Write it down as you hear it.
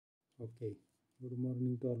Okay, good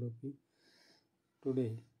morning to all of you.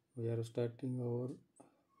 Today we are starting our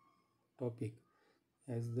topic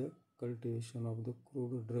as the cultivation of the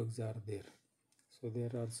crude drugs are there. So there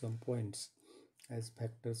are some points as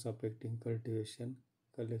factors affecting cultivation,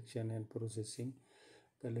 collection and processing,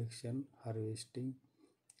 collection, harvesting,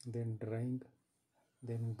 then drying,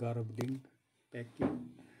 then garbling, packing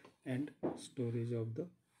and storage of the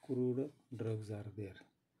crude drugs are there.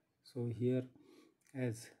 So here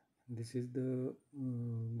as this is the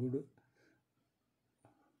good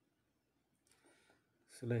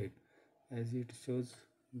slide, as it shows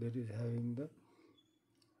there is having the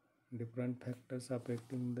different factors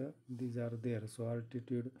affecting these are there. So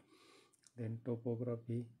altitude, then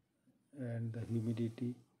topography and the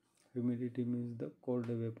humidity means the cold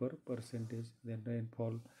vapor percentage, then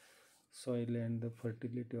rainfall, soil and the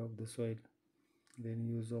fertility of the soil, then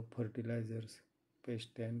use of fertilizers,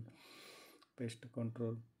 pest and pest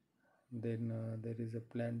control, then there is a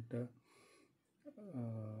plant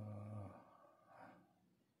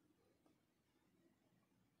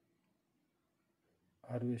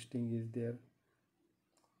harvesting is there,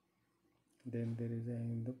 then there is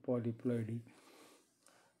the polyploidy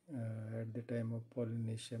at the time of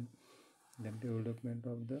pollination, then development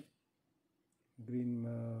of the green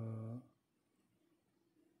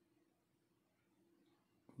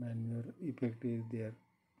manure effect is there,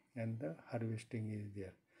 and the harvesting is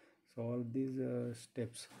there. So all these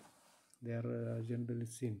steps they are generally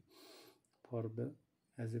seen for the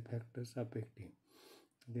as a factors affecting.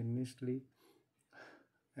 Then nextly,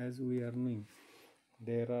 as we are knowing,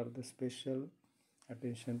 there are the special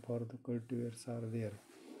attention for the cultivars are there.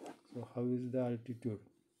 So how is the altitude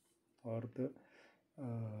or the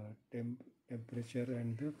temperature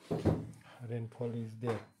and the rainfall is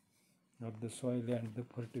there, or the soil and the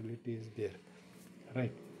fertility is there,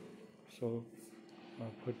 right? So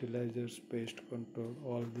fertilizers, pest control,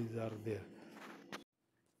 all these are there.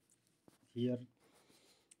 Here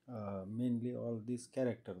mainly all these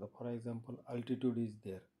character, for example altitude is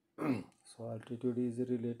there. So altitude is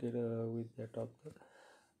related with that of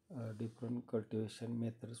the different cultivation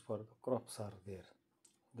methods for the crops are there.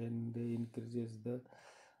 Then they increases the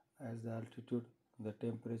as the altitude, the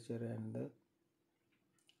temperature and the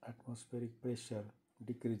atmospheric pressure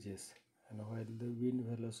decreases, and while the wind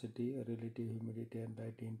velocity, relative humidity and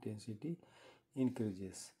light intensity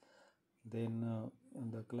increases. Then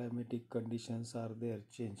the climatic conditions are there,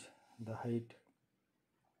 change the height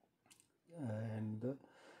and the,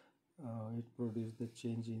 it produces the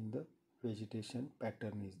change in the vegetation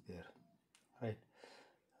pattern is there, right?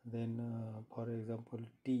 Then for example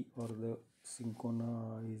tea or the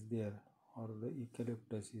cinchona is there, or the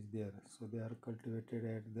eucalyptus is there. So they are cultivated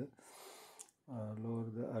at the lower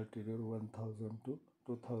the altitude 1000 to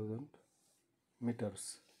 2000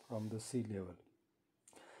 meters from the sea level.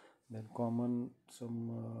 Then common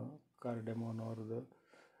some cardamom or the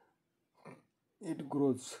it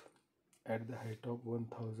grows at the height of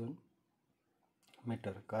 1000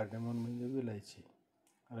 meter. Cardamom means vilaychi,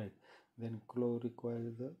 right? Then clove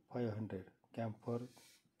requires the 500, camphor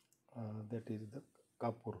that is the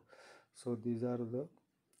kapur. So these are the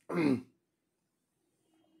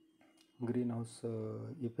greenhouse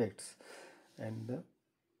effects, and the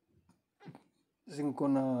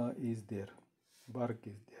cinchona is there, bark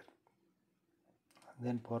is there.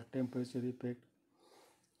 Then for temperature effect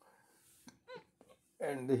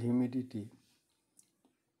and the humidity,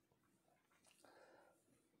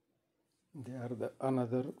 they are the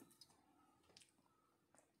another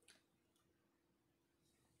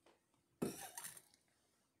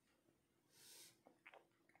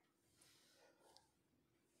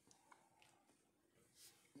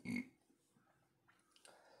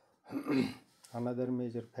another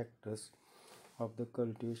major factors of the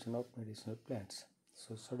cultivation of medicinal plants.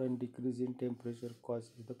 So sudden decrease in temperature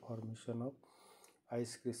causes the formation of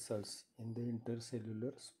ice crystals in the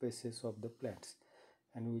intercellular spaces of the plants,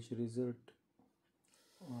 and which result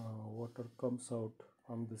water comes out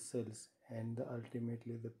from the cells, and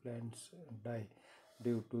ultimately the plants die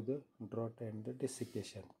due to the drought and the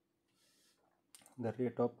desiccation. The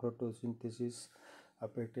rate of photosynthesis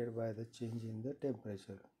affected by the change in the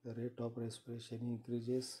temperature. The rate of respiration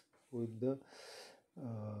increases with the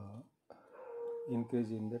increase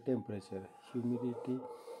in the temperature. Humidity,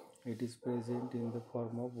 it is present in the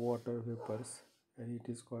form of water vapors, and it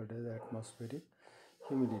is called as atmospheric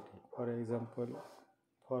humidity. For example,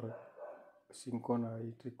 for cinchona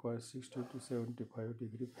it requires 60 to 75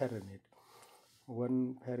 degree Fahrenheit.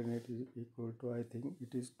 1 Fahrenheit is equal to, I think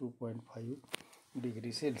it is 2.5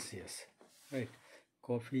 degree Celsius, right?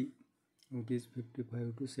 Coffee, it is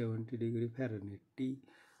 55 to 70 degree Fahrenheit. Tea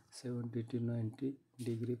 70 to 90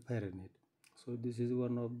 degree Fahrenheit. So this is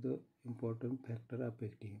one of the important factor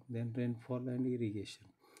affecting. Then rainfall and irrigation.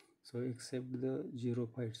 So except the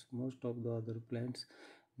xerophytes, most of the other plants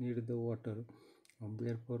need the water.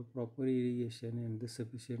 Therefore, proper irrigation and the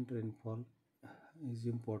sufficient rainfall is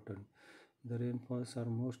important. The rainfalls are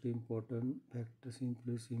most important factors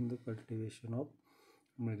influencing the cultivation of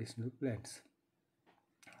medicinal plants.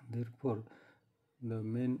 Therefore, the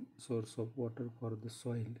main source of water for the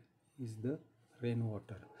soil is the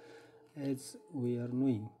rainwater. As we are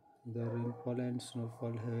knowing, the rainfall and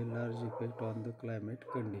snowfall have a large effect on the climate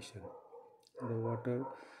condition. The water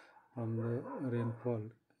from the rainfall,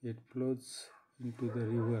 it flows into the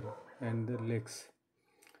river and the lakes,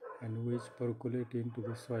 and which percolate into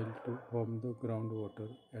the soil to form the groundwater,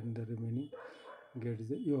 and the remaining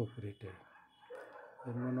gets evaporated.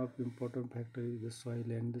 And one of the important factor is the soil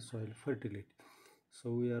and the soil fertility. So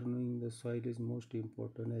we are knowing the soil is most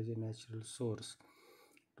important as a natural source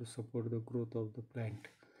to support the growth of the plant,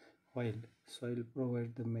 while soil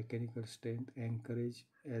provides the mechanical strength, encourage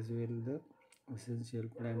as well the essential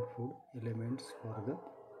plant food elements for the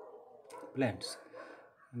plants.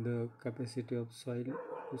 The capacity of soil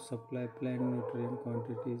to supply plant nutrient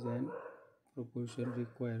quantities and proportion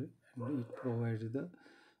required, and it provides the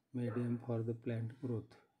medium for the plant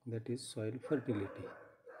growth, that is soil fertility.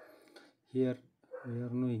 Here we are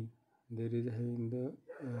knowing there is having the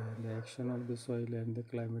action of the soil and the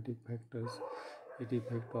climatic factors, it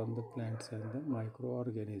affect on the plants and the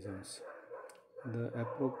microorganisms. The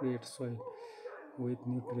appropriate soil with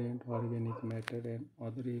nutrient, organic matter and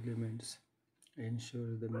other elements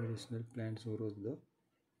ensure the medicinal plants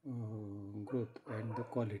growth and the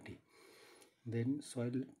quality. Then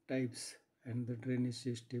soil types and the drainage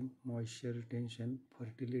system, moisture retention,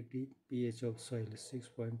 fertility, pH of soil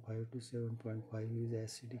 6.5 to 7.5 is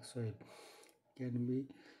acidic soil, can be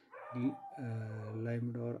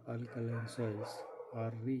limed or alkaline soils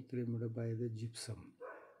are reclaimed by the gypsum,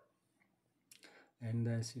 and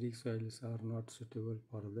the acidic soils are not suitable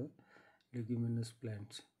for the leguminous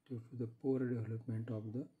plants due to the poor development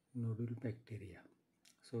of the nodule bacteria.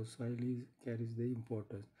 So soil carries the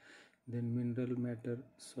importance. Then mineral matter,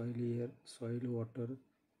 soil air, soil water,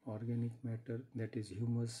 organic matter, that is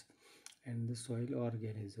humus, and the soil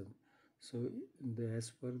organism. So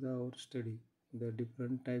as per our study, the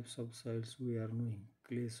different types of soils we are knowing: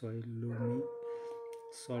 clay soil, loamy,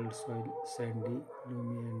 salt soil, sandy,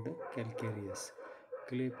 loamy and the calcareous.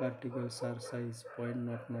 Clay particles are size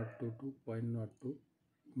 0.002 to 0.02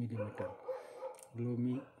 millimeter.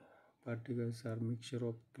 Loamy particles are mixture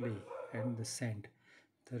of clay and the sand,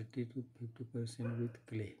 30 to 50% with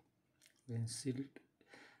clay. Then silt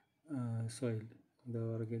soil, the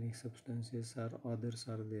organic substances are others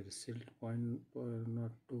are there. Silt 0.02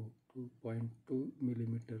 to 0.2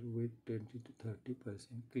 millimeter with 20 to 30%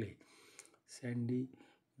 clay. Sandy,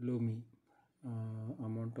 loamy,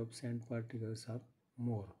 amount of sand particles are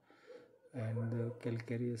more, and the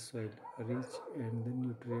calcareous soil rich and the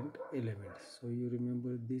nutrient elements. So you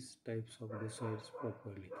remember these types of the soils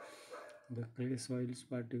properly. The clay soils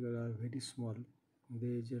particles are very small.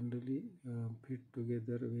 They generally fit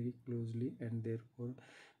together very closely and therefore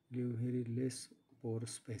leave very less pore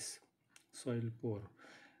space, soil pore.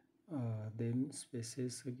 Then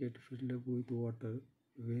spaces get filled up with water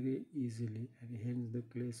very easily, and hence the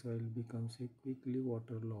clay soil becomes a quickly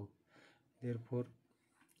waterlogged. Therefore,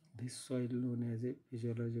 this soil known as a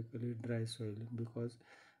physiologically dry soil, because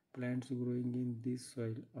plants growing in this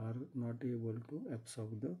soil are not able to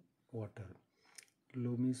absorb the water.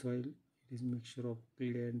 Loamy soil is mixture of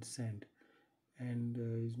clay and sand, and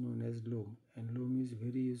is known as loam, and loam is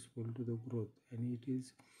very useful to the growth, and it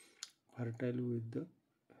is fertile with the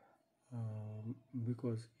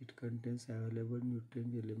because it contains available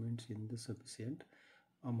nutrient elements in the sufficient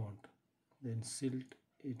amount. Then silt,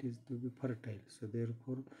 it is to be fertile, so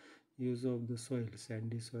therefore use of the soil,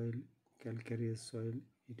 sandy soil, calcareous soil,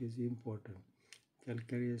 it is important.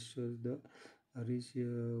 Calcareous shows the rich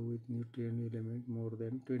with nutrient element more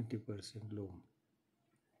than 20% loam.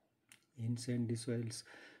 In sandy soils,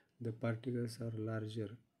 the particles are larger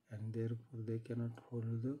and therefore they cannot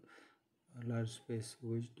hold the large space,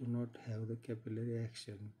 which do not have the capillary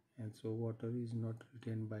action, and so water is not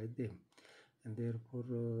retained by them, and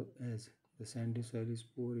therefore as the sandy soil is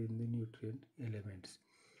poor in the nutrient elements.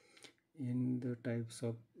 In the types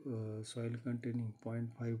of soil containing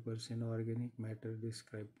 0.5% organic matter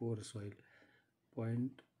describe poor soil,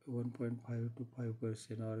 1.5 to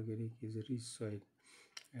 5% organic is rich soil,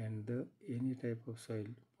 and any type of soil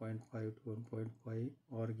 0.5 to 1.5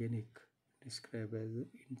 organic described as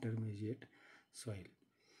intermediate soil.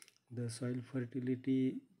 The soil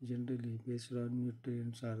fertility generally based on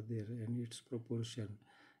nutrients are there and its proportion.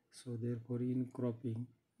 So therefore in cropping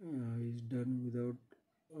is done without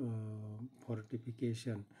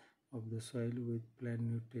fortification of the soil with plant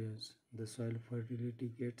nutrients. The soil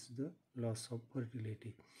fertility gets the loss of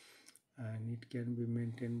fertility, and it can be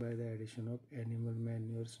maintained by the addition of animal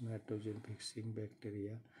manures, nitrogen fixing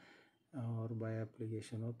bacteria, or by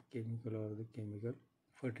application of chemical or the chemical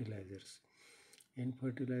fertilizers. In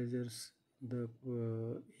fertilizers, the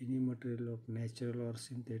any material of natural or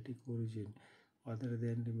synthetic origin other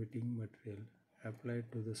than limiting material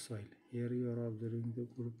applied to the soil. Here you are observing the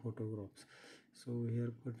good photographs. So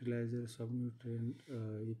here fertilizer subnutrient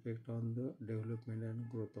effect on the development and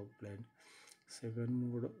growth of plant. Second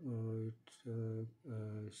mode, it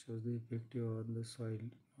shows the effect on the soil,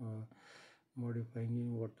 modifying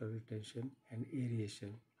in water retention and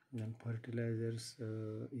aeration. Then fertilizers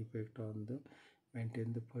effect on the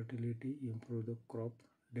maintain the fertility, improve the crop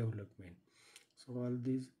development. So all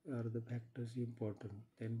these are the factors important.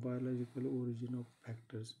 Then biological origin of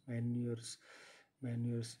factors, manures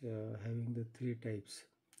having the three types.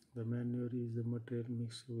 The manure is the material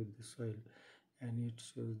mixed with the soil, and it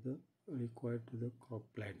shows the required to the crop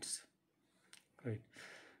plants, right?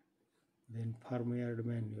 Then farmyard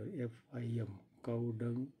manure, FIM, cow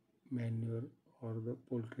dung manure or the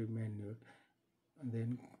poultry manure. And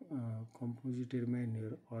then composite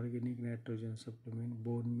manure, organic nitrogen supplement,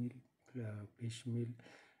 bone meal, fish meal,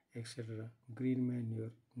 etc. Green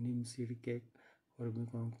manure, neem seed cake,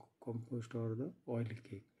 vermicompost or the oil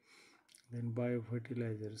cake. Then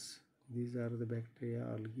biofertilizers, these are the bacteria,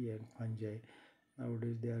 algae and fungi.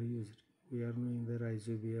 Nowadays they are used. We are knowing the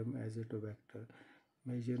rhizobium, azotobacter.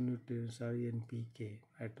 Major nutrients are NPK,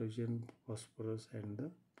 nitrogen, phosphorus and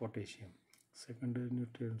the potassium. Secondary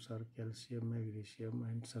nutrients are calcium, magnesium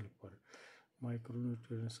and sulfur.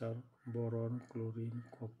 Micronutrients are boron, chlorine,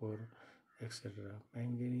 copper, etc.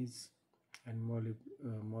 Manganese and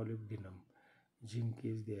molybdenum. Zinc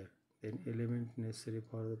is there. Then elements necessary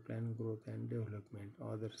for the plant growth and development,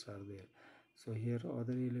 others are there. So here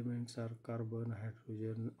other elements are carbon,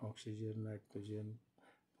 hydrogen, oxygen, nitrogen,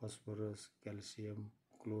 phosphorus, calcium,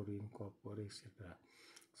 chlorine, copper, etc.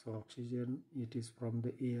 So oxygen, it is from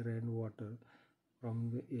the air and water, from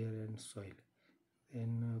the air and soil.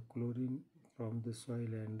 Then chlorine from the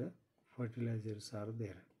soil and fertilizers are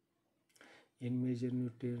there. In major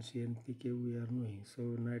nutrients, NPK we are knowing. So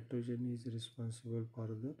nitrogen is responsible for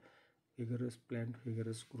the vigorous plant,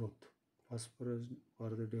 vigorous growth. Phosphorus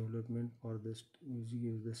for the development, for the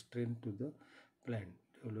gives the strength to the plant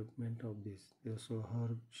development of this. Also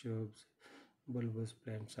herbs, shrubs, bulbous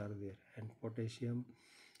plants are there. And potassium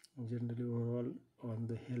generally overall on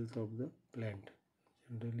the health of the plant,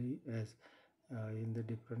 generally as in the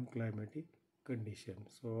different climatic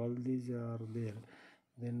conditions. So all these are there.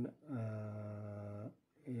 Then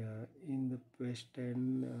in the pest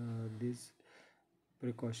and these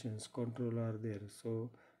precautions control are there. So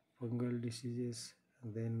fungal diseases,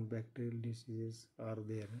 then bacterial diseases are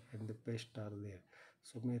there, and the pests are there.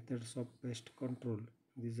 So methods of pest control,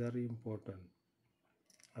 these are important,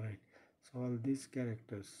 right? So all these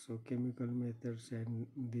characters, so chemical methods and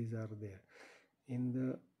these are there. In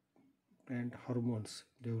the plant hormones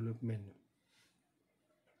development,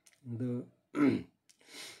 the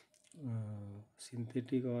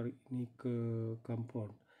synthetic organic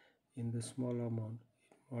compound in the small amount,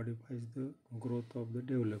 it modifies the growth of the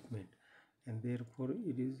development, and therefore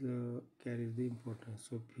it is carries the importance.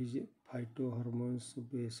 So phytohormones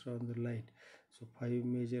based on the light. So 5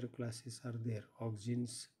 major classes are there.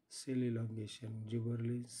 Auxins, cell elongation,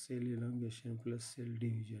 gibberellins, cell elongation plus cell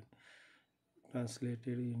division,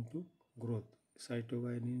 translated into growth.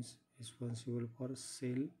 Cytokinins responsible for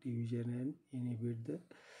cell division and inhibit the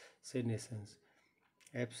senescence.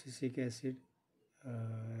 Abscisic acid,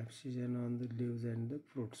 abscission on the leaves and the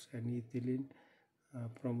fruits, and ethylene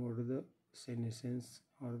promote the senescence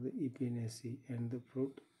or the epinacy and the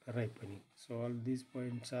fruit ripening. So all these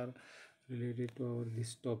points are related to our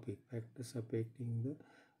this topic, factors affecting the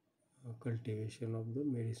cultivation of the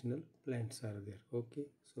medicinal plants are there. Okay,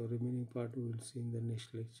 so remaining part we will see in the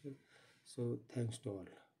next lecture. So thanks to all.